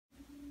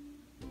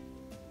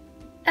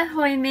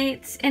Ahoy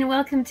mates, and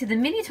welcome to the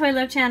Mini Toy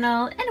Love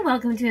channel, and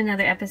welcome to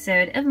another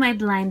episode of my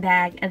blind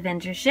bag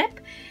adventureship,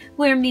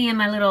 where me and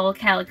my little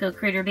calico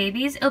critter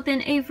babies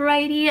open a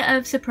variety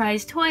of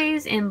surprise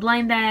toys in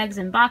blind bags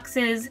and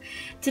boxes.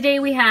 Today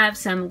we have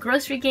some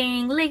Grossery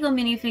Gang, Lego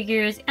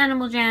minifigures,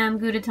 Animal Jam,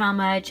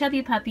 Gudetama,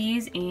 Chubby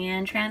Puppies,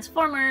 and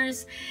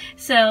Transformers.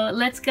 So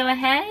let's go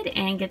ahead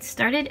and get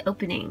started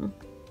opening.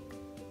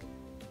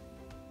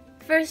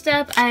 First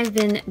up, I've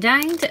been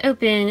dying to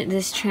open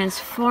this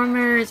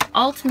Transformers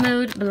Alt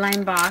Mode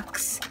blind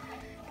box.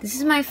 This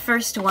is my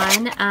first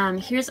one.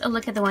 Here's a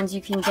look at the ones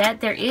you can get.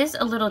 There is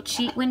a little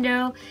cheat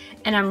window,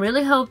 and I'm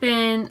really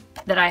hoping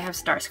that I have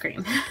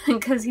Starscream,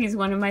 because he's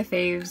one of my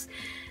faves.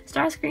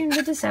 Starscream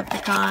the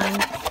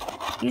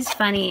Decepticon. He's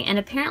funny, and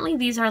apparently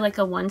these are like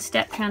a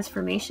one-step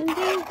transformation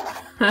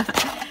thing.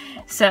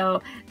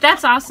 So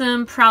that's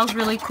awesome. Prowl's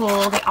really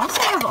cool. They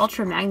also have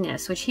Ultra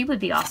Magnus, which he would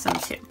be awesome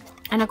too.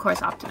 And of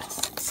course Optimus.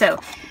 So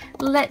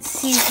let's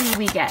see who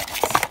we get.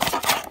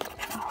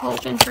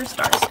 Hoping for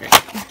Starscream.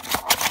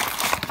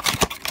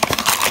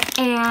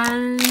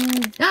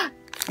 And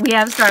we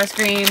have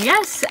Starscream.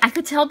 Yes, I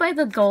could tell by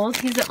the gold.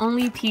 He's the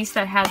only piece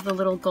that has the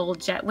little gold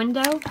jet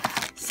window.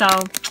 So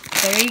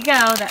there you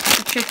go. That's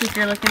the trick if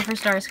you're looking for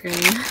Starscream.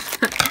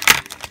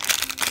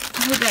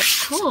 Oh,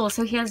 that's cool.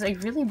 So he has a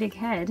really big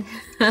head.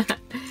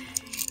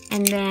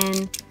 And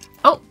then,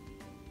 oh,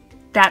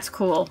 that's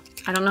cool.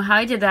 I don't know how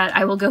I did that.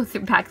 I will go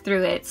back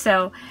through it.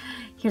 So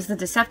here's the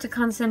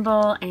Decepticon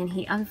symbol, and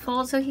he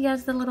unfolds so he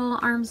has the little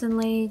arms and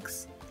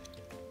legs.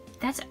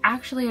 That's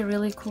actually a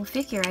really cool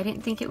figure. I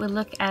didn't think it would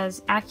look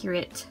as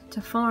accurate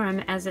to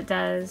form as it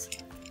does.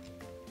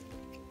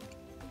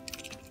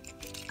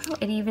 Oh,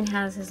 it even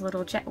has his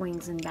little jet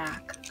wings in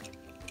back.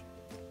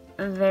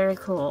 Very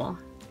cool.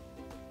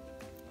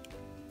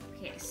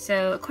 Okay,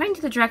 so according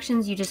to the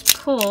directions, you just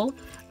pull.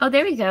 Oh,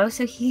 there we go.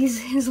 So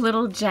he's his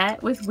little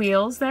jet with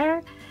wheels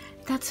there.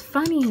 That's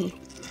funny.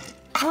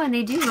 Oh, and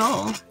they do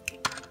roll.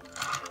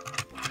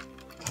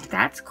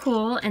 That's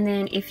cool. And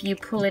then if you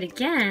pull it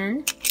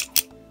again,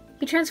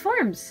 he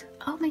transforms.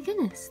 Oh my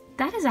goodness.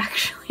 That is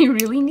actually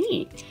really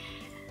neat.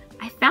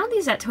 I found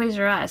these at Toys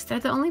R Us. They're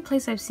the only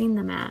place I've seen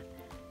them at.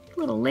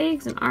 Little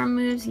legs and arm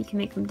moves. You can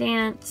make them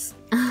dance.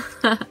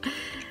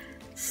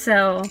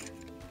 So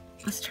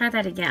let's try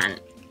that again.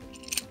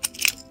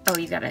 Oh,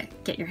 you gotta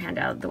get your hand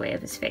out of the way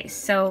of his face.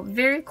 So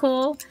very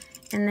cool.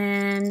 And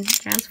then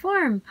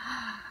transform.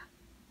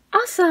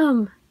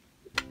 Awesome.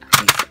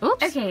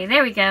 Oops. Okay,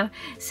 there we go.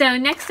 So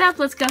next up,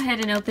 let's go ahead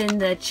and open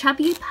the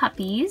Chubby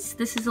Puppies.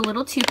 This is a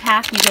little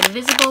 2-pack. You get a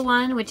visible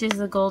one, which is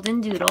the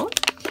golden doodle.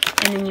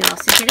 And then you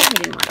also get a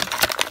hidden one.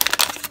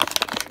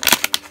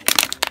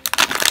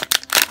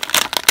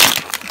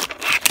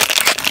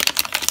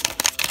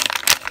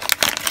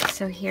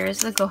 So here's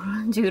the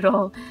golden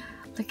doodle.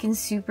 Looking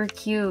super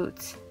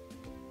cute.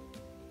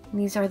 And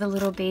these are the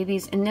little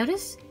babies. And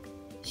notice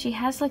she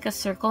has like a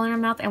circle in her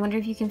mouth. I wonder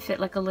if you can fit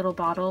like a little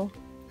bottle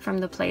from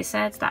the play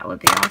sets. That would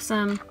be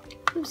awesome.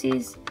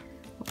 Oopsies.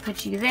 We'll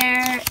put you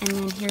there. And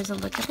then here's a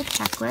look at the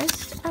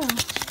checklist. Oh.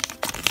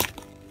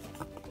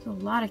 There's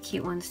a lot of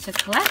cute ones to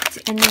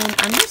collect. And then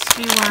a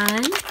mystery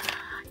one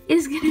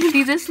is going to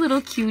be this little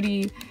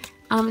cutie.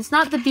 It's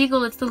not the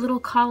beagle, it's the little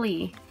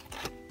collie.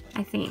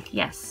 I think,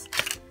 yes.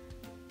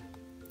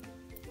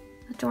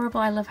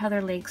 Adorable. I love how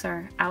their legs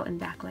are out and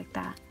back like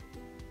that.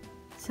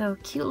 So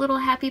cute little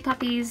happy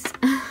puppies.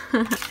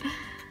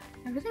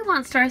 I really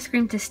want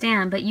Starscream to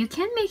stand, but you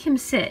can make him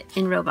sit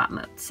in robot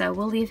mode, so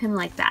we'll leave him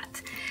like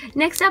that.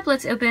 Next up,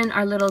 let's open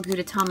our little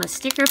Gudetama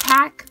sticker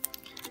pack.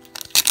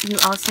 You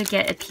also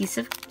get a piece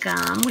of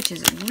gum, which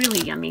is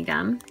really yummy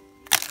gum.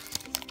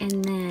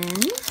 And then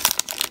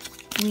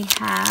we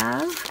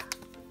have...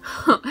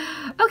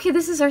 Okay,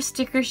 this is our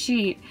sticker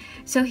sheet.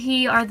 So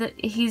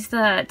he's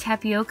the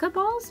tapioca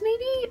balls,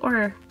 maybe?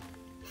 Or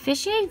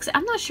fish eggs?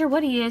 I'm not sure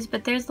what he is,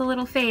 but there's the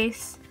little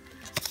face.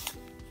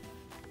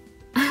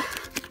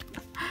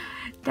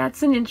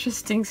 That's an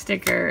interesting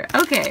sticker.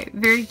 Okay,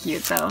 very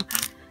cute though.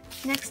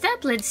 Next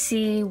up, let's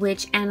see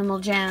which Animal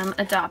Jam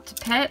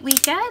Adopt Pet we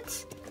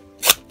get.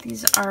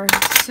 These are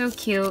so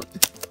cute.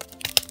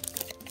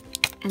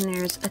 And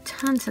there's a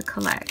ton to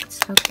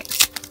collect. Okay.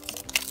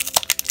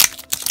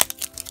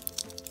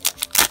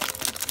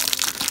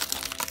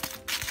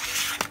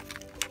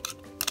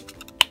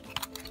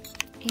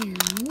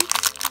 And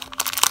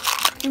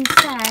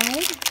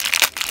inside,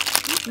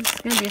 this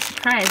is going to be a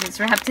surprise. It's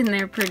wrapped in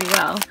there pretty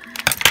well.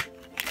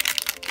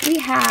 We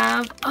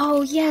have,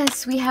 oh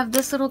yes, we have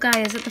this little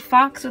guy. Is it the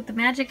fox with the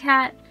magic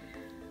hat?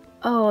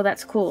 Oh,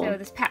 that's cool. So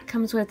this pack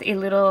comes with a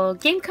little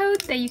game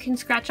code that you can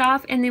scratch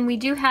off. And then we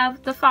do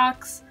have the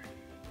fox.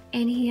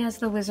 And he has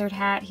the wizard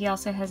hat. He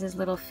also has his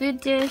little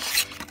food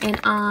dish.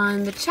 And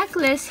on the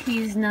checklist,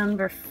 he's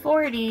number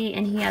 40.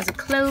 And he has a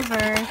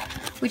clover,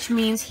 which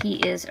means he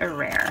is a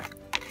rare.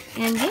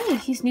 And hey,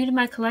 he's new to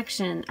my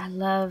collection. I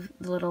love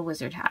the little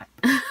wizard hat.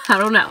 I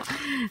don't know.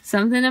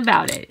 Something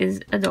about it is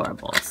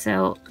adorable.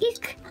 So,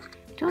 eek.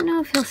 Don't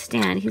know if he'll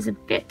stand. He's a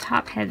bit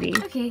top heavy.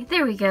 Okay,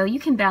 there we go. You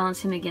can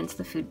balance him against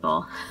the food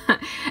bowl.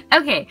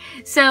 Okay,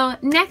 so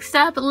next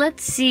up,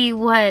 let's see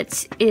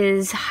what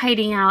is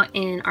hiding out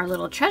in our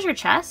little treasure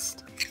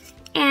chest.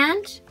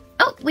 And,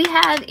 oh, we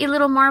have a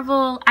little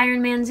Marvel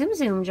Iron Man Zoom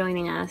Zoom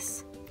joining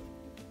us.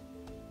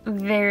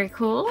 Very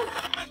cool.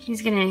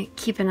 He's gonna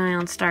keep an eye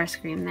on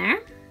Starscream there.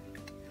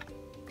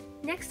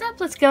 Next up,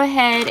 let's go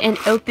ahead and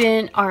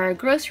open our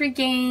Grossery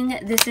gang.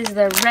 This is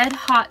the Red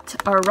Hot,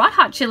 or Raw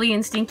Hot Chili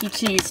and Stinky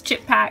Cheese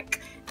chip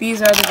pack.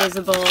 These are the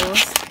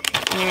visibles,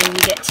 and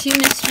you get 2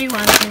 mystery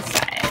ones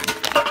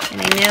inside.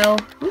 And I know,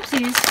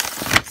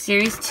 oopsies,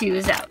 Series 2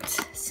 is out.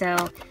 So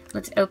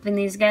let's open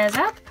these guys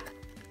up.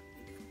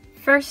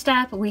 First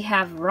up, we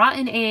have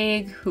Rotten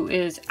Egg, who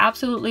is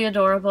absolutely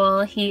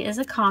adorable. He is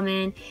a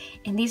common,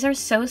 and these are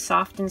so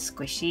soft and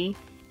squishy,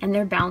 and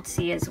they're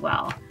bouncy as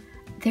well.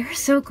 They're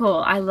so cool.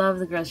 I love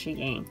the Grossery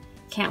gang.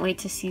 Can't wait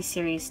to see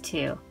Series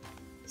 2.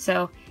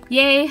 So,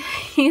 yay!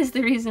 He's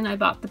the reason I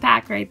bought the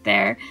pack right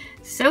there.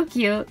 So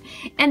cute.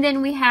 And then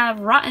we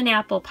have Rotten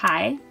Apple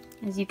Pie.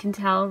 As you can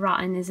tell,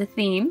 rotten is a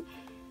theme.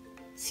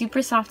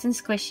 Super soft and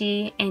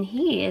squishy, and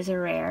he is a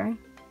rare.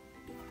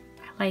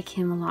 I like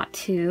him a lot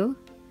too.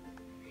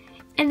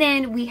 And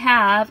then we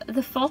have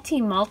the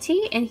Faulty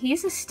Malty, and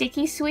he's a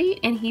sticky sweet,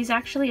 and he's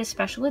actually a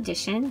special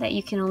edition that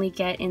you can only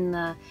get in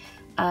the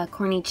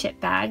corny chip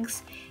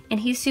bags, and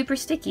he's super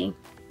sticky.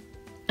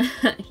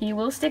 He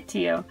will stick to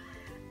you.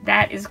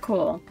 That is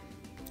cool.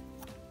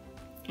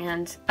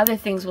 And other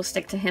things will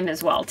stick to him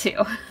as well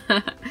too.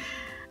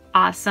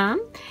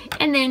 Awesome.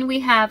 And then we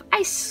have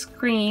Ice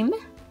Cream.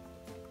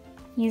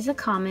 He's a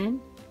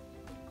common.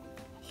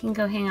 He can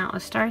go hang out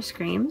with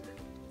Starscream.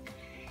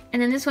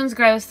 And then this one's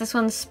gross. This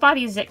one's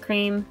Spotty Zit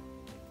Cream.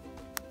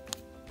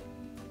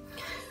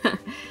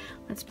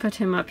 Let's put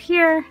him up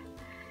here.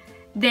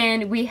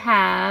 Then we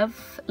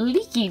have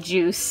Leaky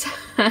Juice.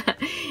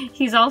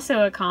 He's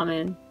also a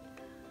common.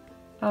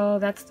 Oh,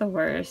 that's the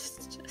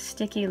worst.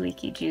 Sticky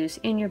Leaky Juice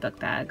in your book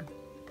bag.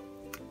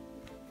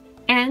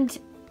 And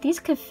these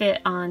could fit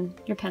on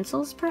your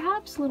pencils,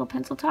 perhaps? Little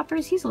pencil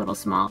toppers. He's a little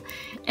small.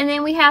 And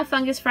then we have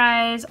Fungus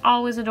Fries.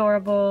 Always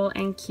adorable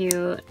and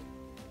cute.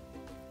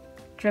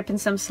 Dripping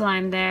some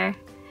slime there.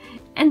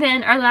 And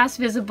then our last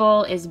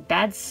visible is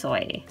Bad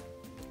Soy,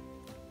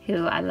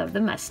 who I love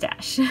the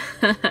mustache.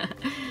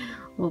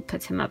 We'll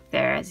put him up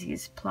there as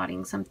he's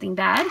plotting something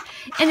bad.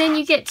 And then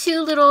you get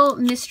 2 little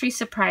mystery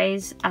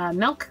surprise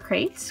milk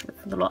crates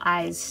with little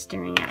eyes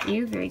staring at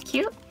you. Very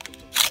cute.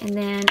 And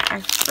then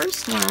our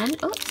first one,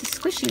 oh, it's a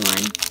squishy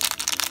one.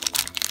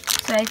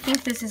 So I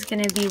think this is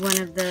going to be one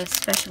of the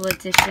special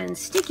edition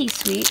sticky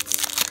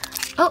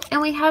sweets. Oh,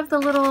 and we have the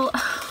little,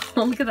 oh,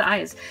 look at the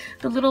eyes,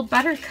 the little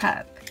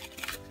buttercup.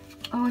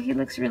 Oh, he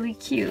looks really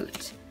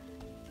cute.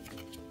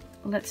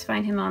 Let's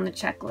find him on the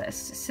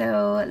checklist.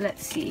 So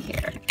let's see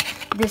here.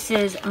 This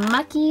is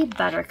Mucky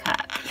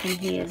Buttercup, and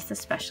he is the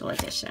special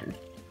edition.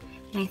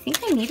 And I think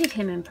I needed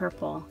him in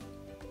purple.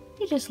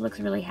 He just looks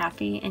really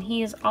happy, and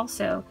he is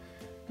also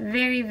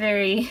very,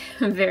 very,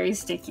 very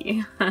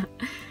sticky.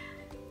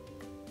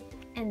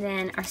 And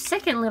then our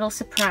second little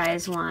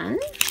surprise one.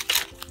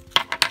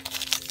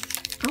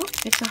 Oh,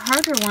 it's a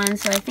harder one,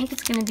 so I think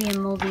it's going to be a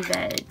moldy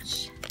veg.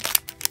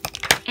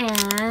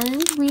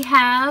 And we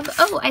have,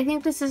 oh, I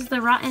think this is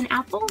the Rotten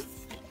Apple.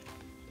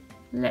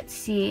 Let's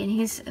see, and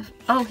he's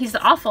the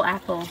Awful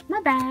Apple. My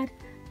bad.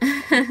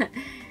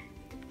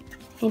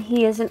 And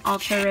he is an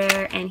ultra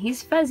rare, and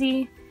he's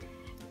fuzzy.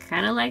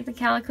 Kind of like the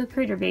Calico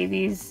Critter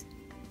babies.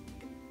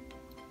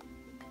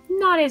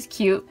 Not as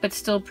cute, but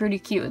still pretty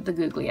cute with the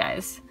googly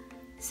eyes.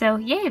 So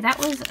yay, that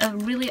was a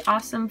really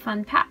awesome,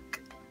 fun pack.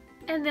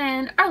 And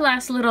then our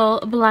last little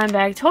blind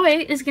bag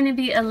toy is going to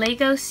be a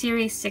Lego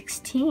Series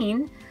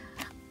 16.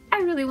 I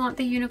really want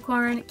the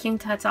unicorn. King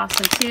Tut's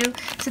awesome too.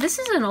 So this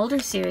is an older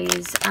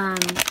series,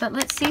 but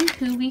let's see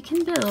who we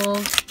can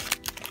build.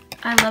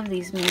 I love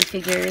these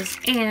minifigures.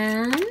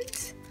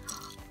 And,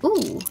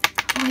 ooh,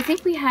 I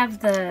think we have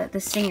the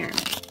singer.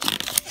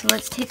 So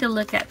let's take a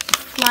look at the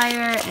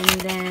flyer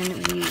and then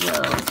we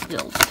will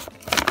build.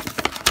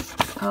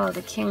 Oh,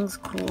 the king's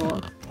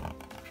cool.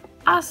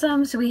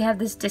 Awesome. So we have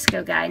this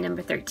disco guy,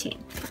 number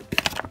 13.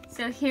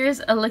 So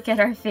here's a look at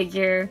our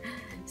figure.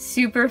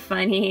 Super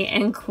funny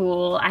and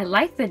cool. I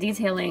like the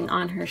detailing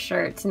on her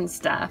shirts and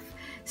stuff.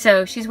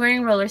 So she's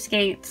wearing roller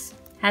skates,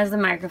 has the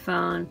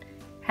microphone,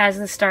 has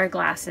the star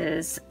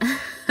glasses.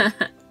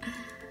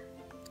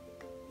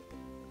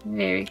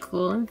 Very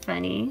cool and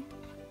funny.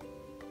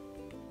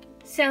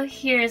 So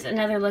here's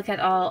another look at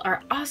all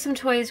our awesome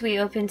toys we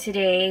opened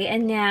today,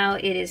 and now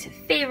it is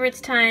favorites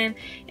time,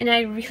 and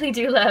I really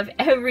do love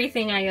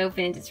everything I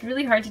opened. It's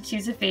really hard to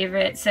choose a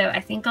favorite, so I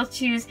think I'll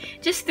choose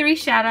just 3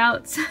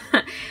 shout-outs.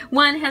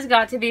 One has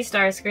got to be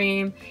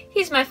Starscream.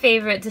 He's my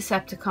favorite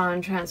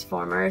Decepticon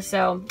Transformer,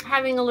 so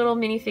having a little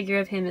minifigure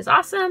of him is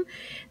awesome.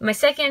 My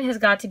second has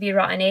got to be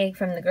Rotten Egg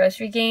from the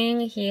Grossery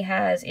Gang. He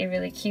has a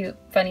really cute,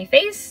 funny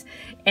face,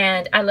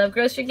 and I love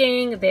Grossery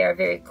Gang. They are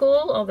very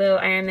cool, although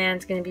Iron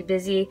Man's going to be busy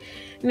busy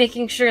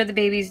making sure the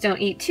babies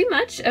don't eat too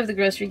much of the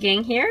Grossery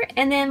gang here.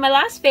 And then my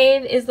last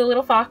fave is the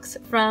little fox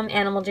from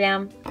Animal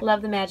Jam.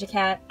 Love the magic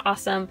hat,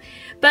 awesome.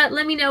 But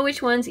let me know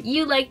which ones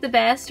you like the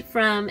best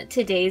from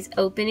today's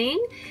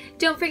opening.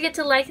 Don't forget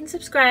to like and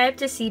subscribe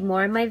to see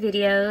more of my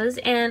videos,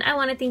 and I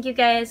want to thank you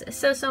guys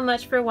so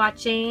much for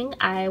watching.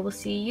 I will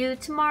see you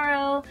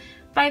tomorrow.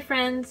 Bye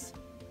friends.